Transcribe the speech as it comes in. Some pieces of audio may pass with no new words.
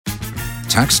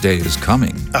Tax day is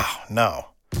coming. Oh, no.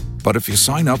 But if you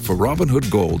sign up for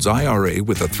Robinhood Gold's IRA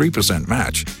with a 3%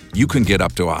 match, you can get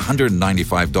up to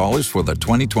 $195 for the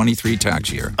 2023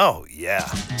 tax year. Oh, yeah.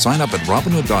 Sign up at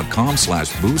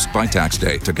Robinhood.com/boost by tax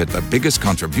day to get the biggest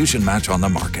contribution match on the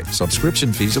market.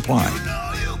 Subscription fees apply.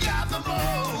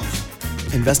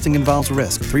 Investing involves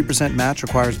risk. 3% match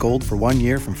requires gold for 1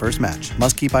 year from first match.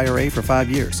 Must keep IRA for 5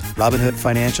 years. Robinhood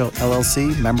Financial,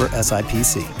 LLC, member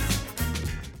SIPC.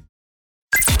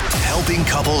 Helping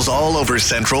couples all over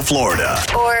Central Florida.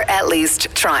 Or at least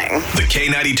trying. The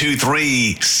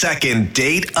K92-3 Second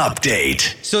Date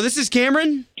Update. So this is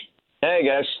Cameron. Hey,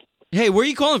 guys. Hey, where are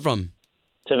you calling from?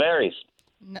 Tavares.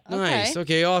 Nice.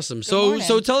 Okay, awesome. Good So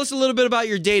morning. tell us a little bit about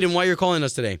your date and why you're calling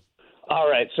us today. All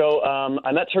right. So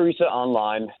I met Teresa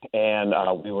online, and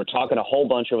we were talking a whole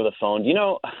bunch over the phone. You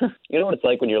know what it's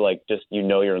like when you're like just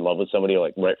you're in love with somebody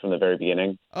like right from the very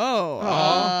beginning.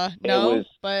 No,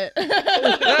 but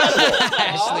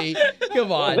Ashley,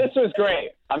 come on. This was great.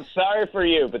 I'm sorry for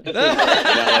you, but this was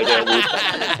great. We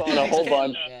talked on the phone a whole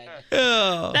bunch.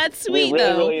 that's sweet We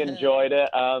really, though. really enjoyed it.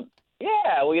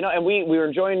 Yeah, well, and we were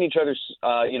enjoying each other's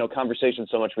conversation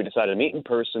so much we decided to meet in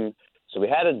person. So we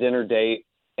had a dinner date,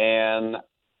 and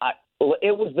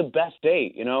it was the best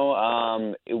date. She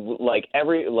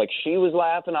was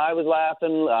laughing, I was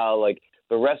laughing.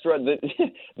 The restaurant,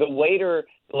 the waiter,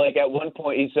 at one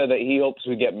point he said that he hopes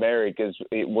we get married because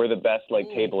we're the best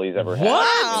table he's ever had.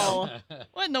 Wow.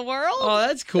 What in the world? Oh,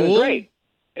 that's It cool. was great.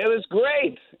 It was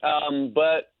great.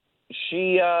 But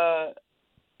she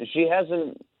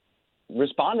hasn't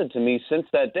responded to me since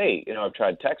that date. I've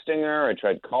tried texting her, I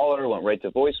tried calling her, went right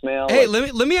to voicemail. Hey,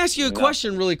 let me ask you a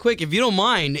question really quick, if you don't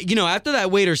mind. After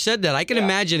that waiter said that, I can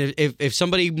imagine if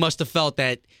somebody must have felt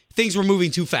that things were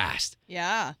moving too fast.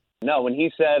 Yeah. No, when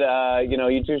he said,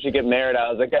 you two should get married, I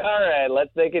was like, all right,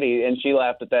 let's take it easy. And she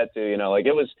laughed at that too.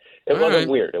 It wasn't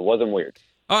weird. It wasn't weird.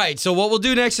 All right, so what we'll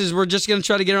do next is we're just going to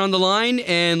try to get her on the line,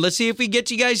 and let's see if we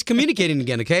get you guys communicating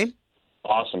again, okay?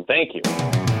 Awesome. Thank you.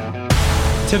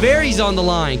 Tavares on the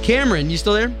line. Cameron, you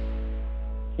still there?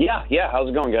 Yeah. How's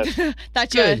it going, guys?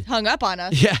 Thought you Good. had hung up on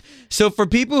us. Yeah. So for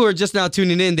people who are just now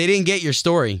tuning in, they didn't get your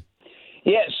story.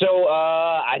 Yeah, so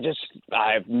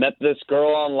I've met this girl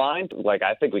online.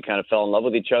 I think we kind of fell in love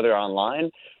with each other online.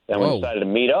 Then Whoa. we decided to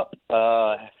meet up.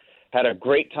 Had a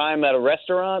great time at a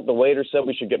restaurant. The waiter said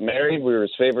we should get married. We were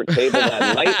his favorite table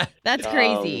that night. That's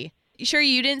crazy. You sure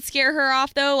you didn't scare her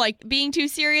off though? Being too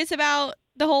serious about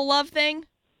the whole love thing?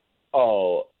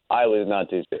 Oh, I was not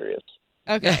too serious.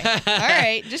 Okay. All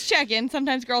right. Just checking.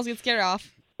 Sometimes girls get scared off.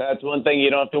 That's one thing you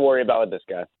don't have to worry about with this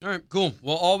guy. All right, cool.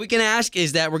 Well, all we can ask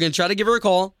is that we're going to try to give her a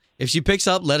call. If she picks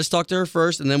up, let us talk to her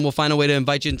first, and then we'll find a way to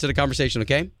invite you into the conversation,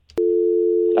 okay?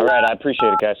 All right, I appreciate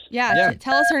it, guys. Yeah.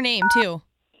 Tell us her name too.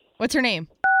 What's her name?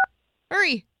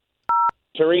 Hurry.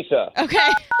 Teresa. Okay.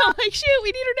 I'm like, shoot,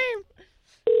 we need her name.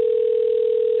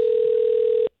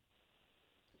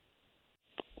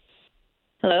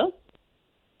 Hello?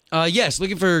 Yes,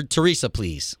 looking for Teresa,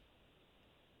 please.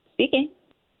 Speaking.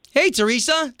 Hey,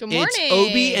 Teresa. Good morning. It's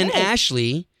Obie and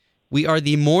Ashley. We are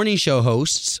the morning show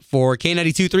hosts for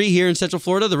K92.3 here in Central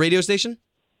Florida, the radio station.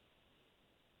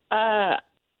 Okay,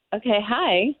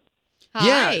 hi. Hi.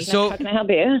 Yeah, so, How can I help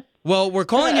you? well, we're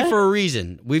calling you for a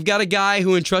reason. We've got a guy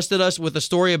who entrusted us with a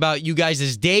story about you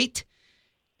guys' date,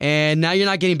 and now you're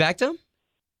not getting back to him?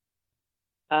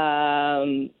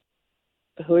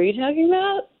 Who are you talking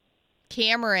about?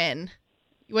 Cameron.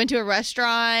 You went to a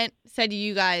restaurant, said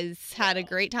you guys had a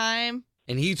great time.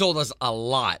 And he told us a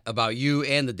lot about you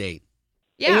and the date.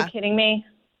 Are Yeah. you kidding me?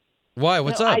 Why?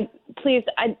 What's up?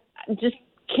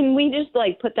 Can we just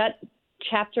put that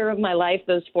chapter of my life,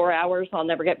 those 4 hours I'll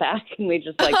never get back, and we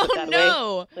just put that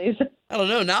no. away, please? I don't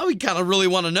know. Now we kind of really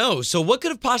want to know. So what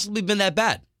could have possibly been that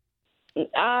bad?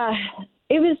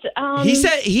 It was,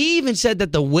 He even said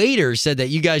that the waiter said that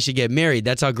you guys should get married.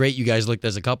 That's how great you guys looked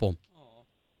as a couple.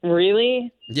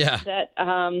 really? Yeah. That,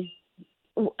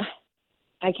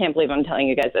 I can't believe I'm telling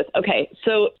you guys this. Okay,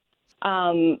 so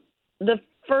the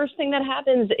first thing that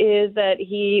happens is that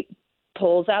he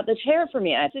pulls out the chair for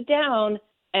me. I sit down,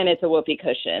 and it's a whoopee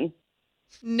cushion.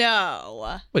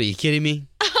 No. What, are you kidding me?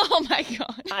 Oh, my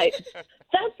God.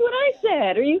 That's what I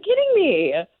said. Are you kidding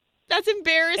me? That's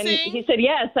embarrassing. And he said,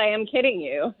 yes, I am kidding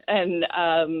you. And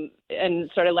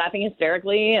started laughing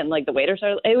hysterically. And the waiter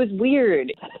started, it was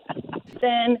weird.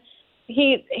 Then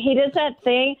he does that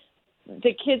thing.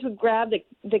 The kids would grab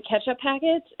the ketchup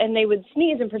packets and they would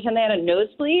sneeze and pretend they had a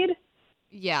nosebleed.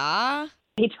 Yeah.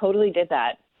 He totally did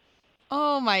that.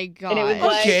 Oh, my God. And it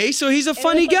was Okay, so he's a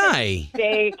funny guy.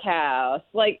 Steakhouse.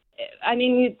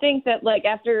 You'd think that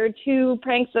after 2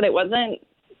 pranks that it wasn't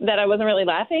that I wasn't really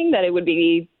laughing, that it would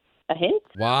be a hint.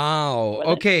 Wow.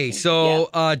 Okay, so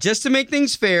just to make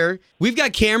things fair, we've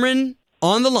got Cameron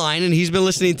on the line, and he's been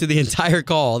listening to the entire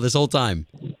call this whole time.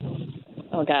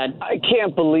 Oh, God. I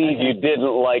can't believe you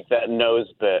didn't like that nose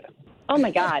bit. Oh,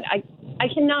 my God. I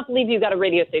cannot believe you got a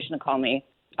radio station to call me.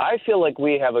 I feel like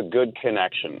we have a good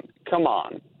connection. Come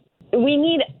on. We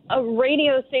need a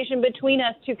radio station between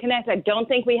us to connect. I don't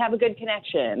think we have a good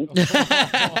connection. Is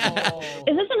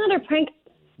this another prank?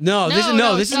 No, this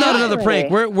is not another prank.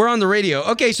 We're on the radio.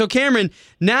 Okay, so Cameron,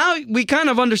 now we kind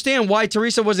of understand why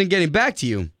Teresa wasn't getting back to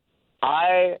you.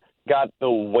 I got the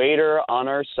waiter on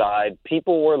our side.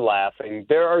 People were laughing.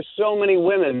 There are so many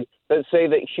women that say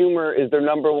that humor is their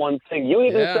number one thing. You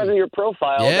even said in your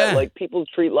profile that like people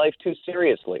treat life too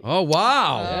seriously. Oh,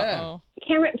 wow.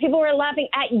 Cameron, people were laughing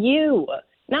at you,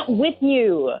 not with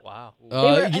you. Wow.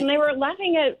 And they were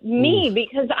laughing at me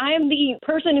because I am the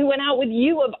person who went out with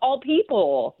you of all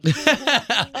people.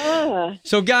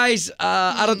 So, guys,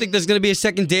 I don't think there's going to be a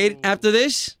second date after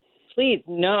this. Please,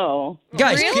 no.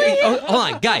 Guys, Really?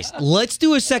 hold on. Guys, let's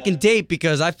do a second date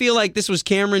because I feel like this was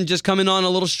Cameron just coming on a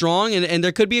little strong and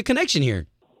there could be a connection here.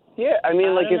 Yeah, I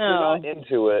mean, like, if know. you're not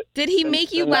into it. Did he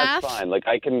make you then laugh? That's fine. Like,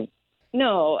 I can.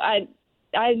 No, I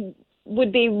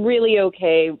would be really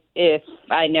okay if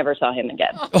I never saw him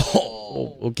again.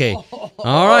 Oh, okay.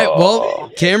 All right.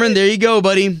 Well, Cameron, there you go,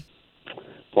 buddy.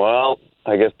 Well,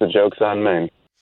 I guess the joke's on me.